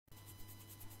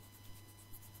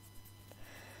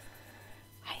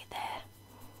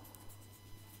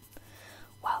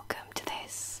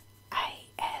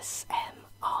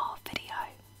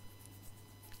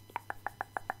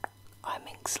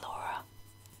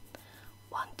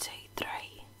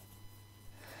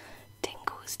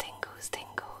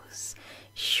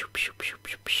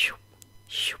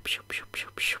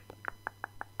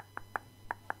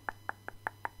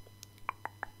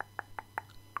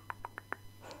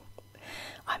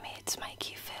to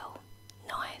make you feel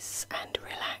nice and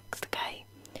relaxed, okay?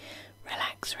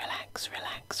 Relax, relax,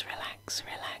 relax, relax,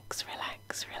 relax,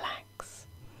 relax, relax.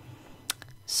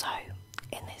 So,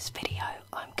 in this video,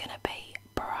 I'm gonna be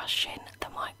brushing the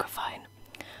microphone.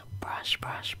 Brush,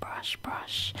 brush, brush,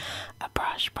 brush. A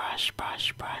brush, brush,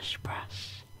 brush, brush,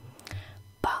 brush.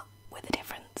 But with a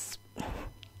difference.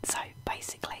 So,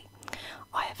 basically,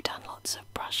 I have done lots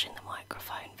of brushing the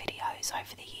microphone videos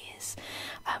over the years,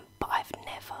 but I've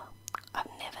never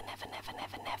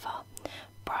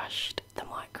brushed the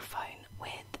microphone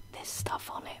with this stuff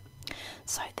on it.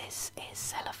 So this is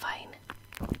cellophane,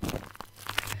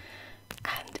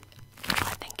 and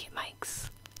I think it makes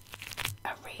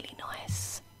a really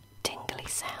nice tingly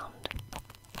sound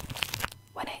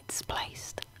when it's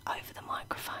placed over the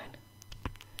microphone.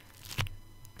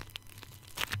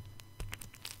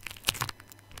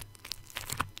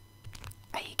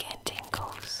 Are you getting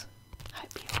tingles? Hope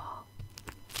you are.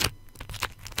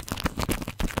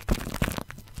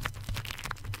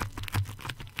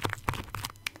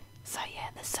 So yeah,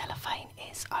 the cellophane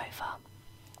is over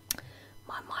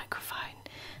my microphone,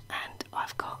 and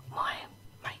I've got my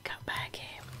makeup bag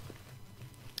here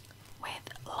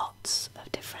with lots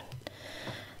of different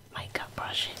makeup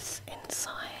brushes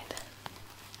inside.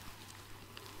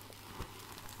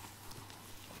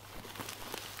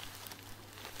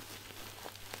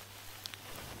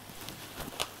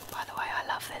 By the way, I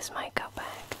love this makeup bag.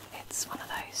 It's one of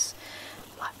those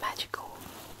like magical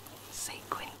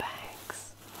sequin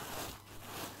bags.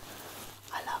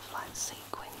 I love like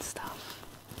sequin stuff.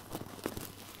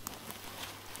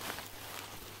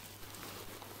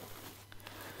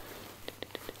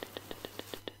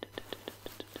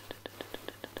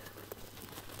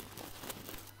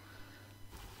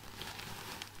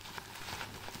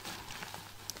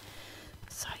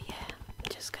 So yeah, I'm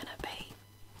just gonna be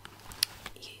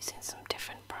using some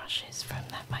different brushes from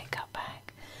that makeup bag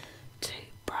to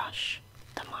brush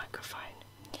the microphone,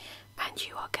 and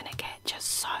you are gonna get just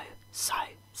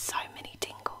so many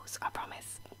tingles, I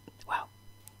promise. Well,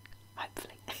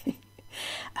 hopefully.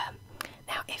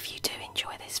 Now if you do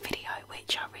enjoy this video,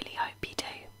 which I really hope you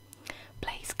do,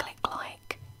 please click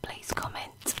like, please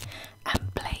comment,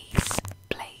 and please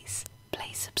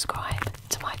subscribe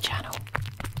to my channel.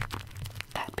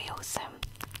 That'd be awesome.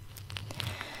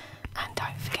 And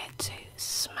don't forget to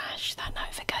smash that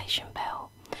notification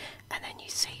bell, and then you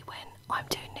see when I'm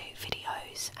doing new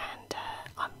videos and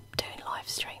I'm doing live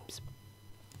streams.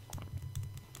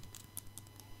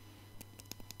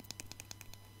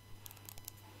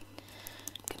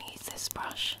 I'm going to use this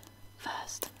brush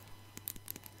first.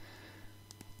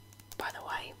 By the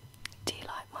way, do you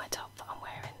like my top that I'm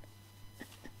wearing?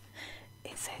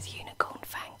 It says Unicorn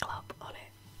Fan Club on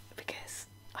it, because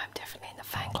I'm definitely in the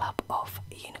fan club of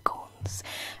unicorns.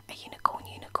 A unicorn,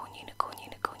 unicorn, unicorn,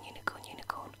 unicorn, unicorn,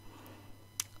 unicorn.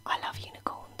 I love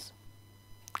unicorns.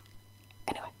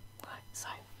 Anyway, right, so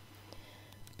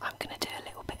I'm going to do a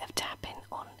little bit of tapping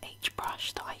on each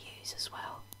brush that I use as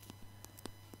well.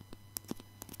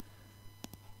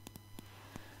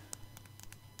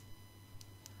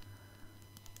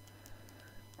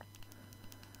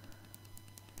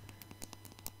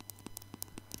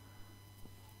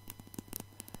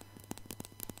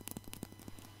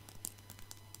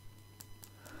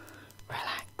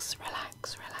 Relax,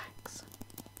 relax, relax.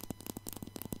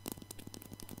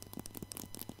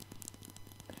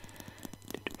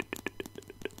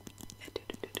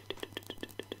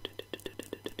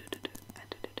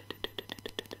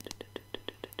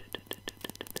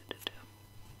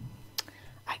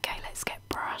 Okay, let's get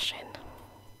brushing.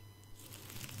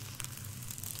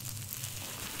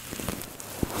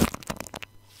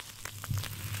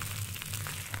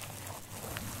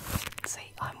 See,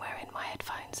 I'm wearing my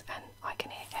headphones and I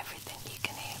can hear everything you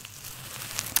can hear.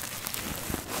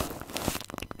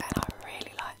 And I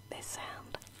really like this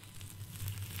sound.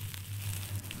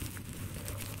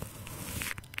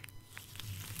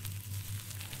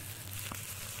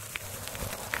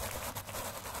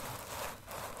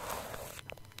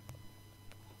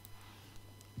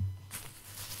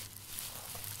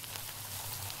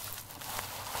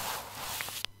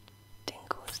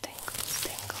 Tingles, tingles,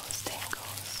 tingles,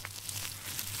 tingles.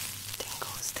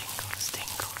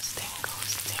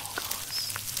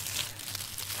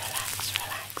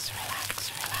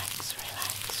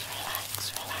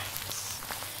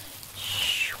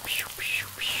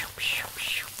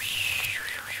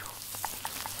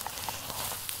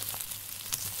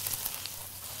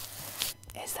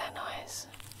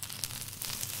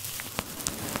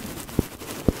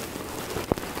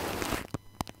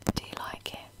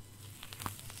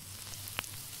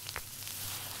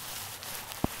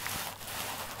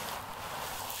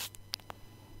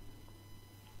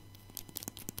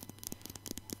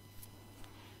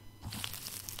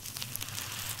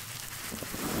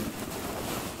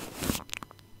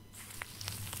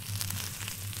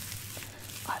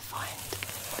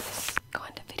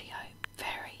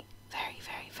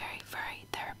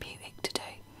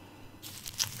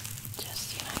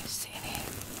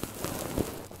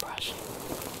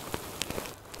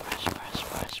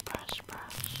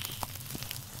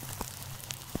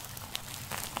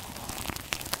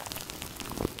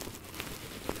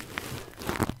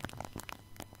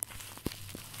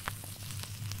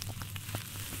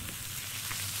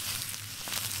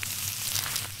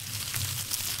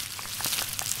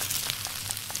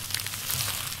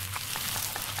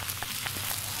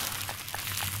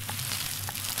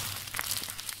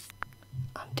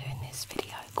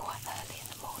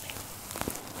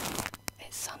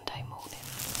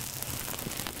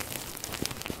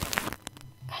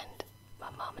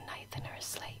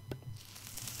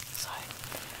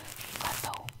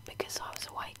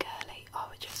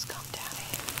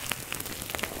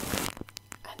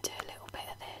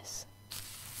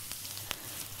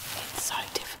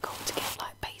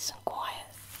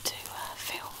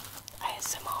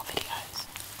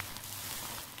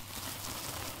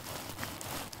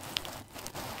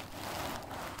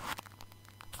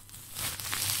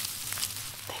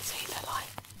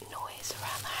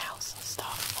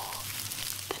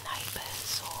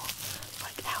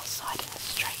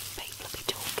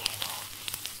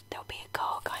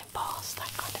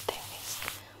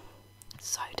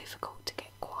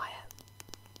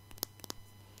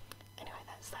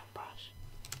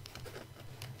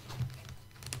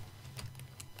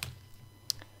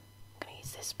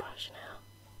 this brush now.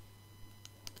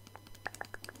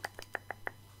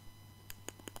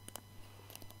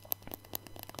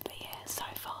 But yeah, so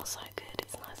far so good,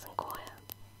 it's nice and quiet.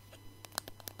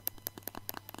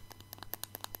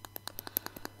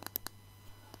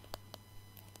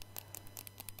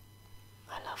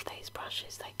 I love these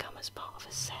brushes, they come as part of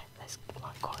a set. There's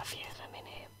like quite a few of them in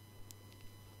here.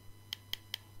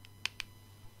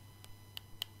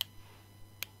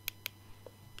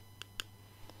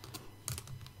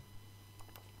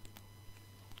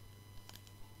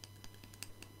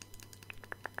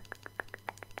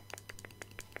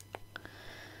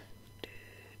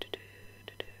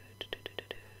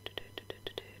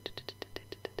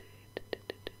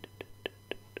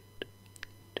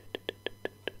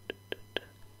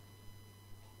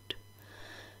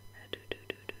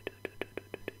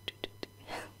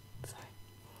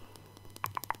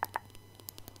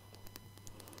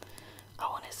 I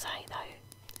want to say though,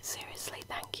 seriously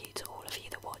thank you to all of you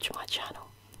that watch my channel.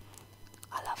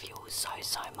 I love you all so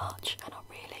much, and I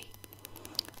really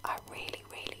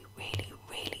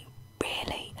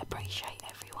appreciate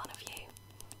every one of you.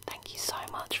 Thank you so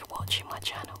much for watching my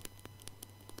channel.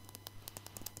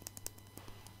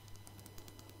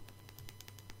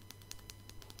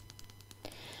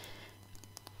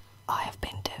 I have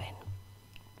been doing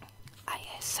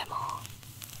ASMR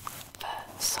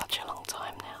for such a long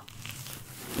time now.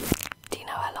 Do you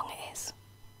know how long it is?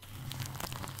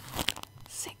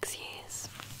 6 years.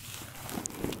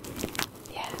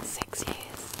 Yeah, 6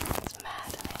 years. It's mad,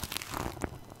 isn't it?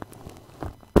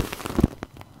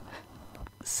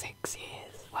 6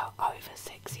 years. Well, over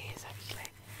 6 years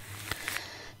actually.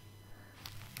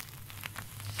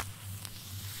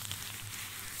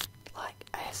 Like,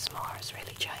 ASMR has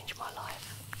really changed my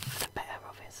life. For the better,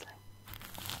 obviously.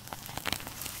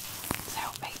 It's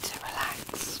helped me to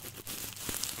relax.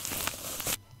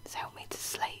 It's helped me to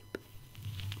sleep.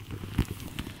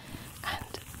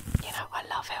 And, you know, I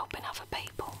love helping other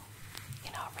people.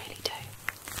 You know, I really do.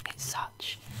 It's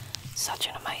such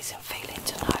an amazing feeling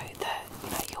to know that, you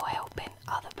know, you're helping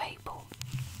other people.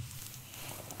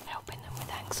 Helping them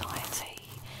with anxiety,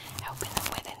 helping them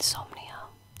with insomnia.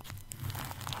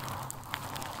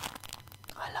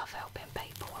 I love helping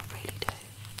people, I really do.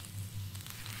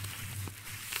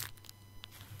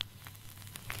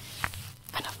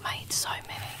 And I've made so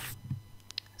many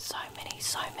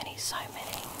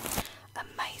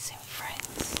amazing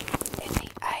friends in the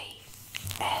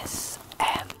ASMR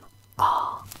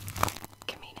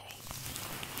community.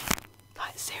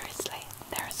 Like, seriously,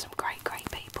 there are some great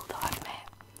people that I've met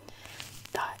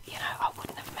that, you know, I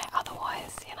wouldn't have met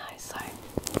otherwise, you know, so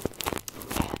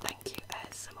yeah, thank you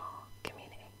ASMR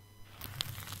community.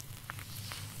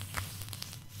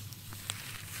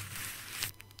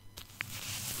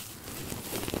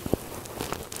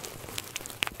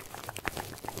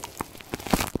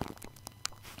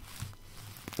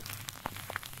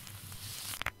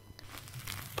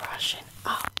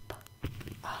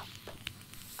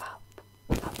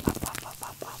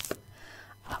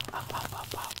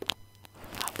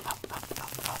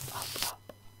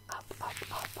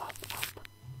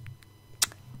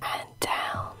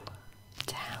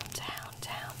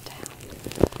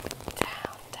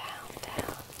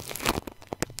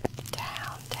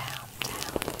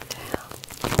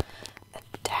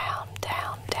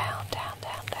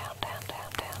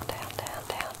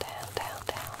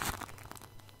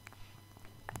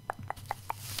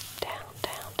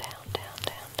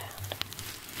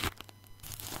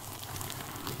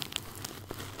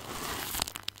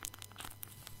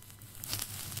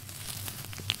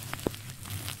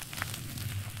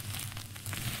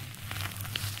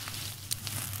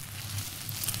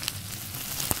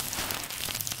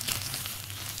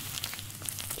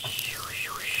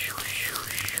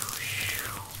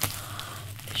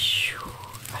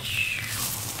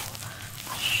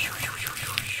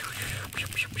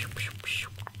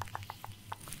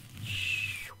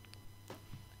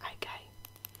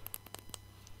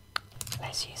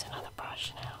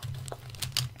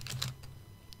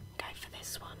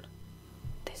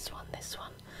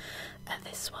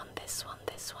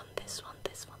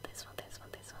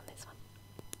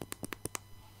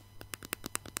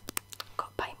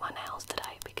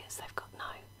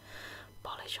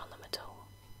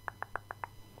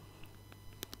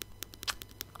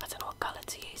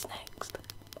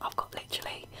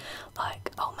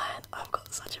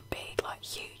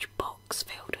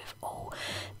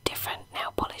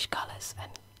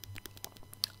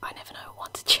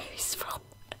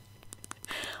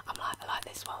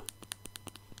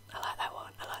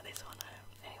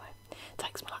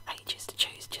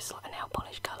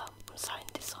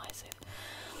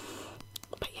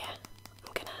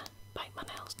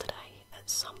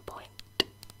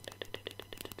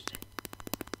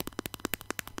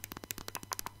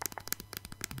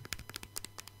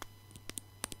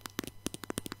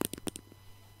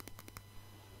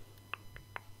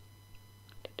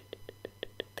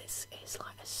 is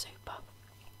like a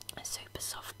super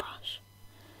soft brush.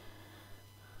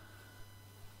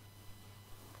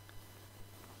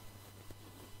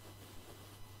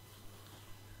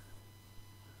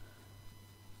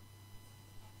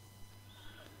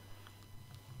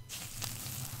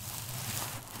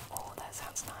 Oh, that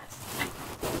sounds nice.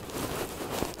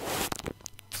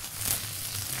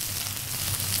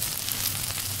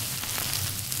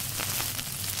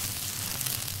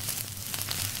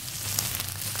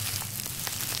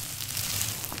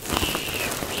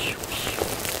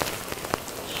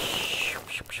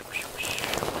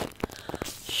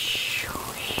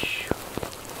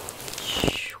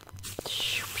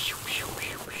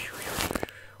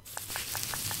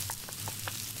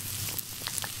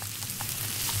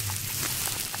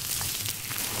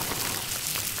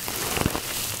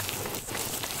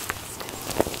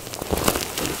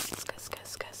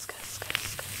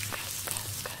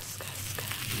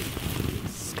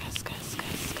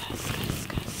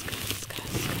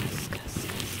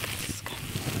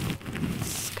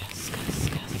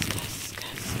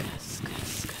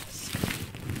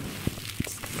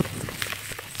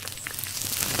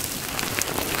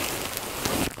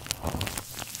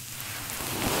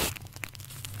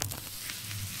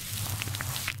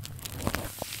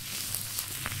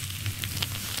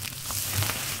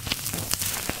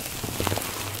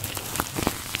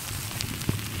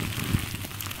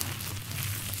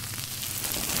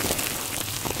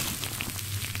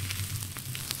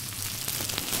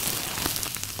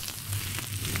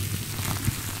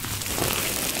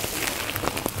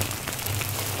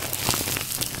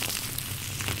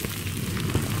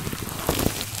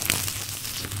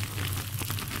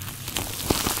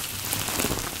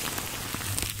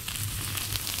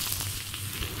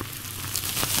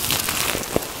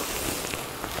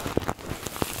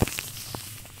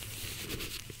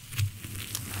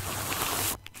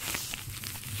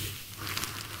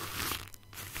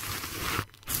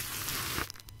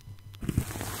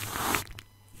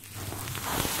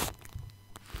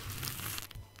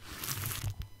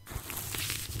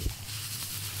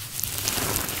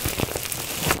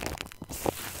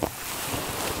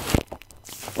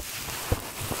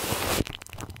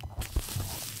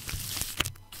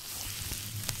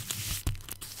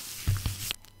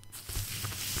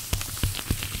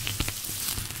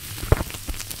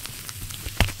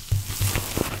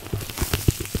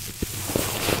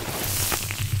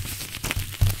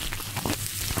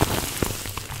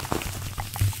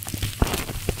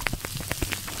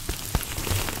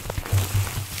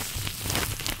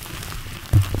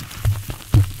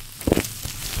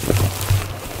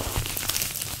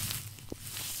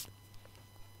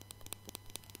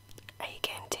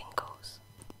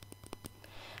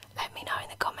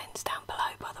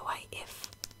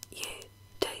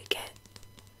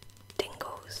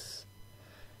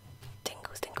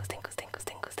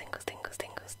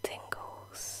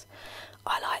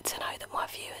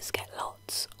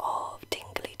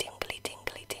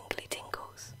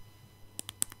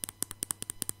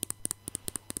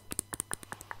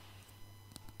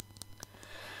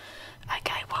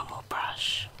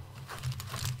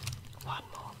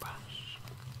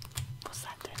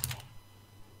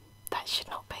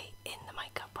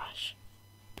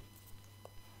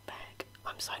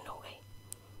 So naughty.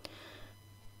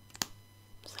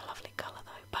 It's a lovely colour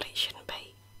though, but it shouldn't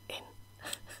be in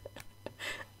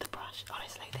the brush.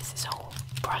 Honestly, this is all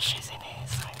brushes in here,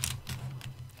 so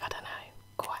I don't know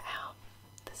quite how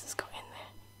this has got in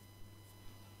there.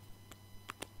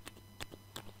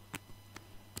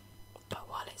 But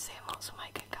while it's here, I might as well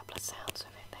make a couple of sounds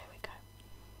with it. There we go.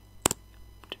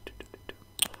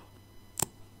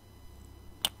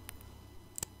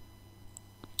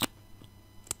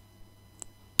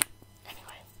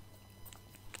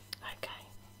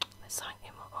 Something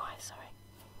in my eye, sorry.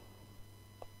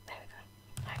 There we go.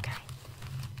 Okay.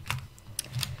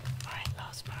 Alright,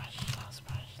 last brush.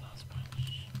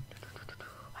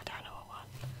 I don't know what one.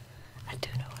 I do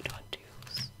know what one to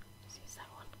use. Let's use that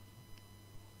one.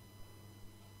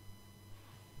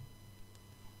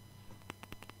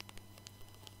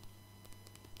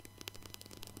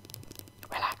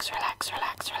 Relax, relax,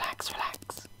 relax, relax,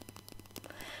 relax.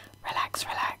 Relax,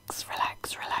 relax,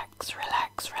 relax, relax,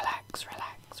 relax, relax, relax, relax,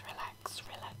 relax, relax,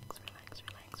 relax,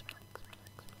 relax,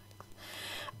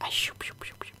 relax. Shoop, shoop,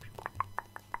 shoop, shoop.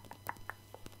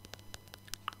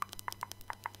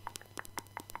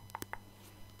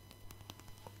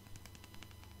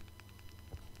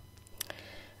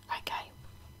 Okay.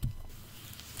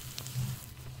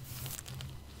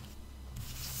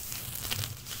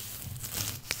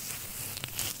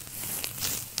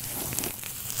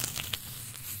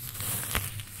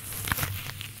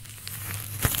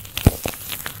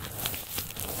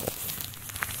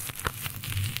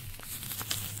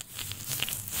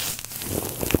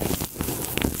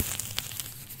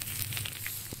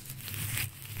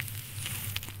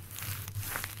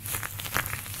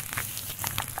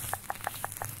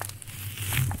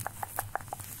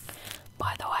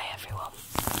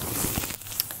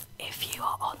 you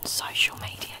are on social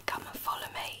media, come and follow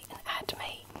me and add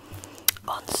me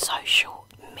on social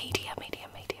media.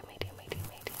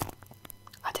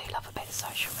 I do love a bit of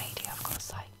social media, I've got to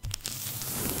say.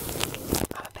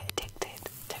 I'm a bit addicted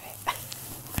to it.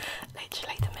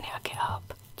 Literally the minute I get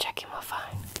up, checking my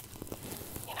phone,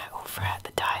 you know, all throughout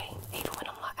the day, even when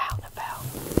I'm like out and about,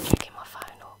 checking my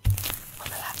phone or on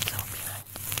the laptop, you know.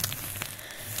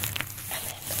 And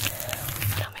then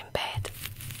when I'm in bed,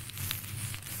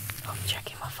 I'm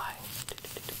checking my phone.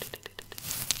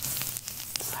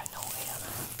 So naughty, I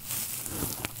know.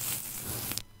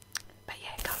 But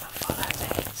yeah, come and follow me.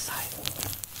 So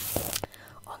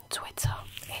on Twitter,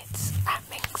 it's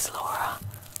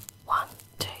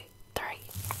 @minxlaura123.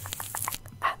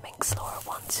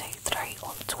 @minxlaura123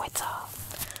 on Twitter.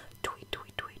 Tweet.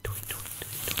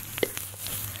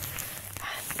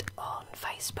 And on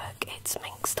Facebook, it's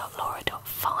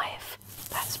minx.laura.5.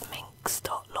 That's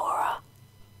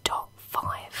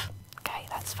minx.laura.5. Okay,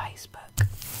 that's Facebook.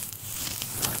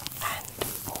 And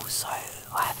also,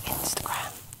 I have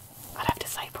Instagram. I'd have to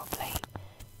say properly,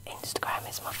 Instagram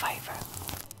is my favourite.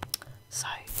 So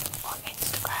on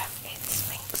Instagram, it's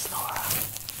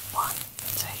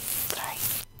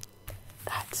minxlaura123.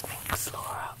 That's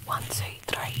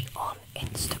minxlaura123 on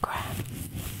Instagram.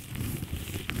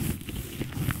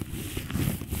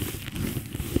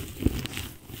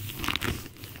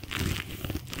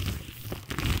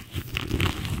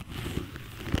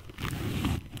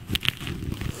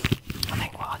 I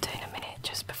think what I'll do in a minute,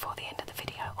 just before the end of the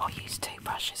video, I'll use 2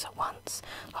 brushes at once,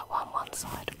 like one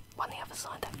side, one the other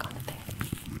side, that kind of thing.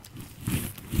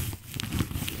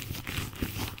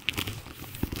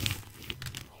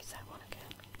 Use that one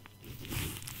again.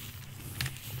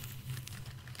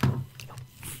 Oh,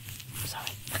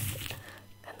 sorry.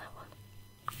 And that one.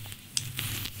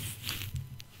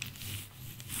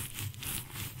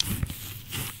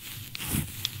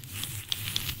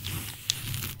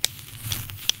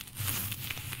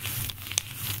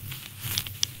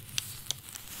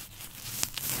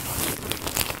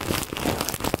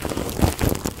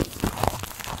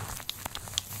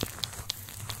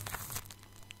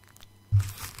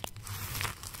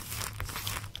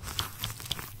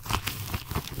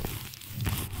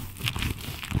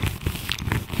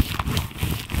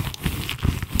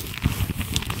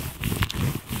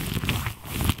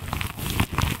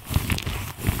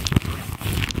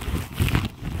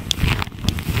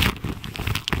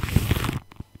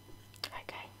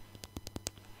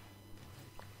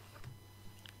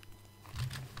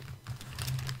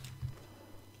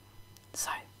 So,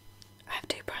 I have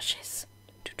 2 brushes.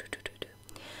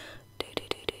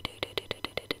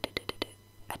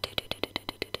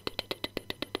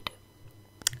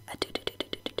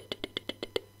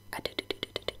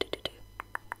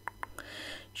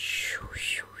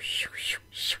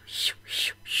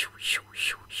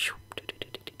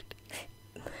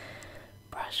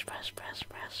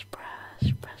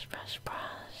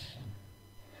 Brush.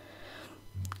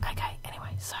 Okay,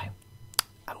 anyway, so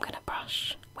I'm gonna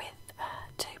brush with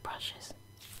 2 brushes.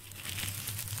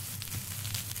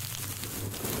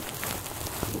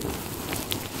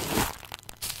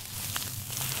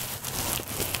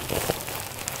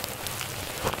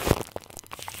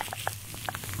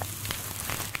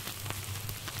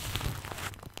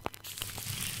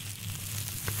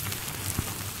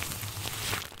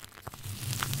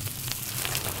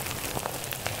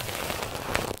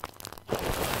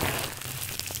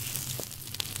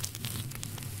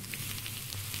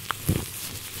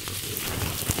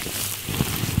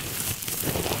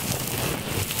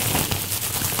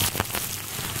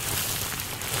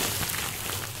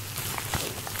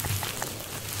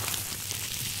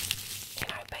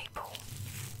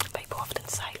 People often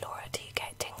say, Laura, do you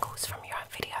get tingles from your own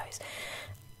videos?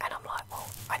 And I'm like, well,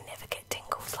 I never get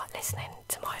tingles like listening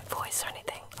to my own voice or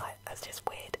anything. Like, that's just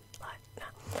weird. Like, no.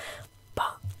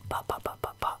 But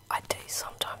I do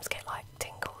sometimes get like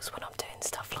tingles when I'm doing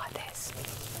stuff like this.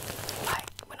 Like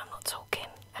when I'm not talking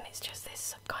and it's just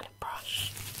this kind of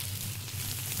brush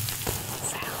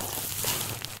sound.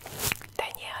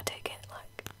 Then yeah, I do get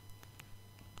like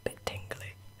a bit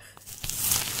tingly.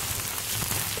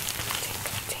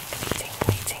 Tingly.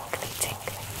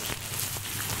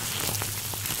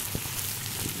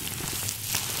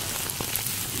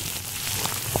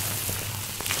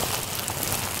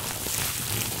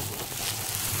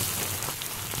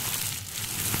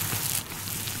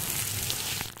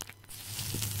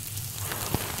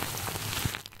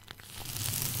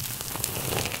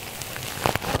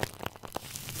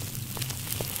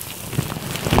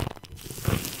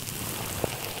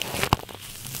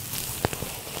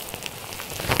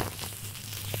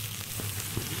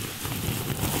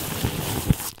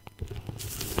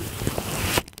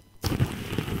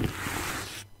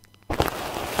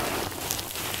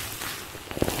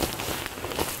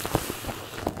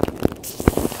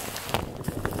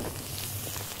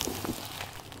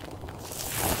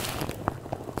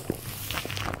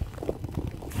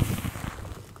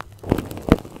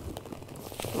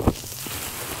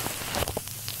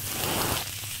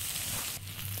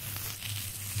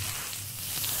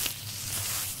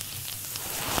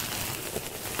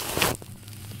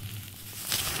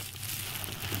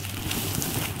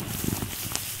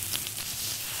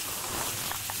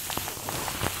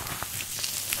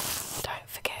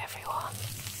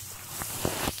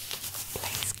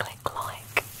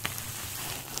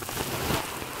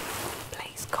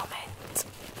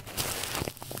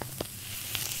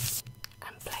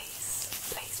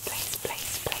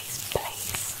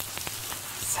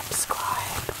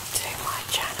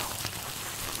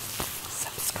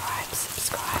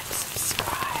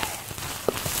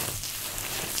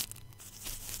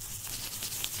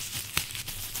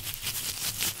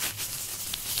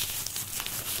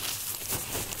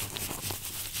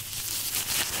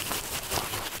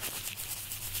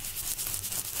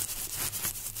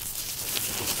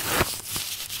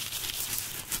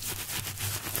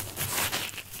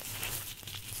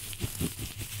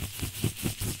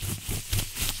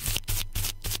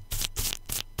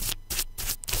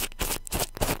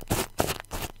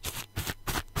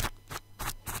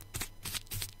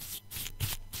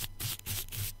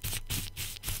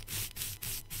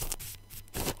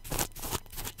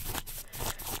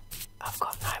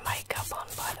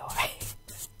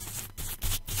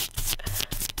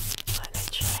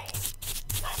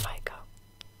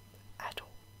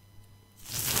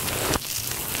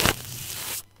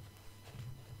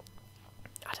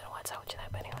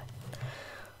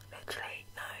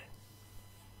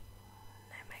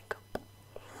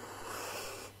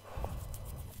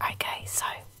 so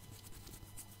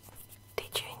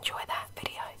did you enjoy that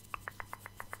video?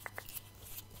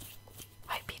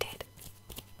 Hope you did.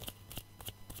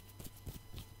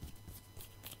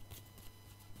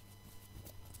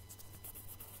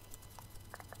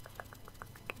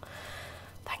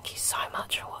 Thank you so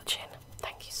much for watching.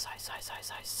 Thank you so much.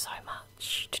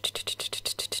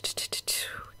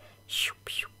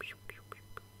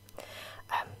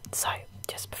 So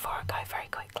just before I go, very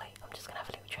quickly, I'm just gonna have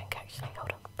a little drink actually,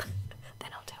 hold on. Then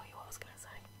I'll tell you what I was gonna say.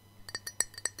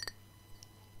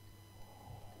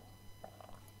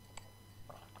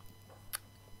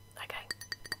 Okay.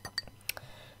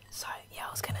 So yeah,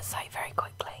 I was gonna say very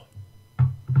quickly,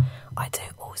 I do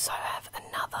also have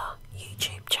another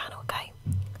YouTube channel, okay?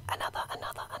 Another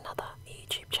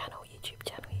YouTube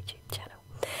channel,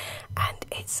 and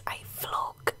it's a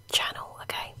vlog channel,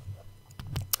 okay?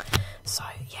 So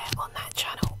yeah, on that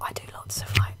channel I do lots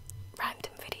of like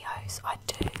random videos, I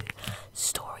do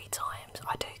story times,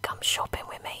 I do come shopping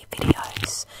with me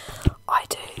videos, I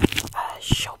do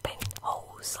shopping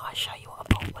hauls, I show you what I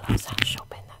bought while I was out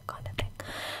shopping, that kind of thing.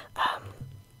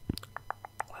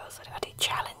 What else I do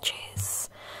challenges.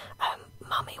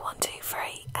 Mummy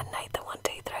 123 and Nathan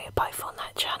 123 are both on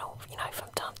that channel, you know, from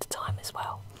time to time as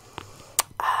well.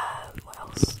 What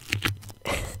else?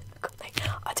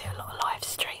 I do a lot of live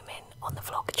streaming on the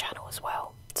vlog channel as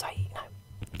well, so you know,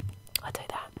 I do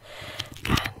that.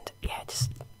 And yeah,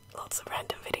 just lots of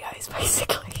random videos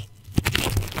basically.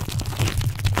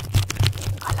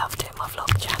 I love doing my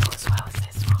vlog channel as well as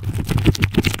this one.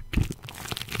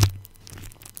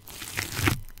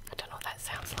 I don't know what that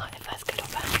sounds like, if that's good or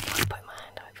bad. I'll put my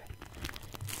hand over it.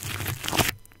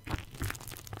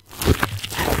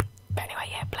 But anyway,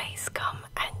 yeah, please come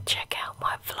and check out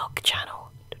my vlog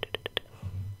channel.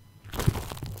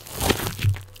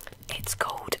 It's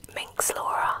called Minx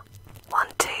Laura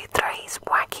 123's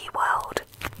Wacky World.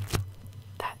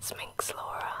 That's Minx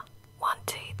Laura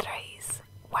 123's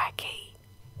Wacky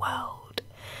World.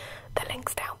 The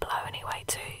link's down below anyway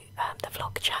to the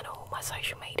vlog channel, my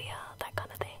social media, that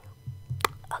kind of thing.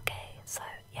 Okay, so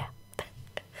yeah.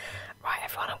 Right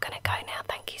everyone, I'm gonna go now.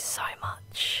 Thank you so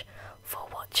much for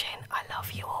watching. I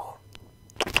love you all.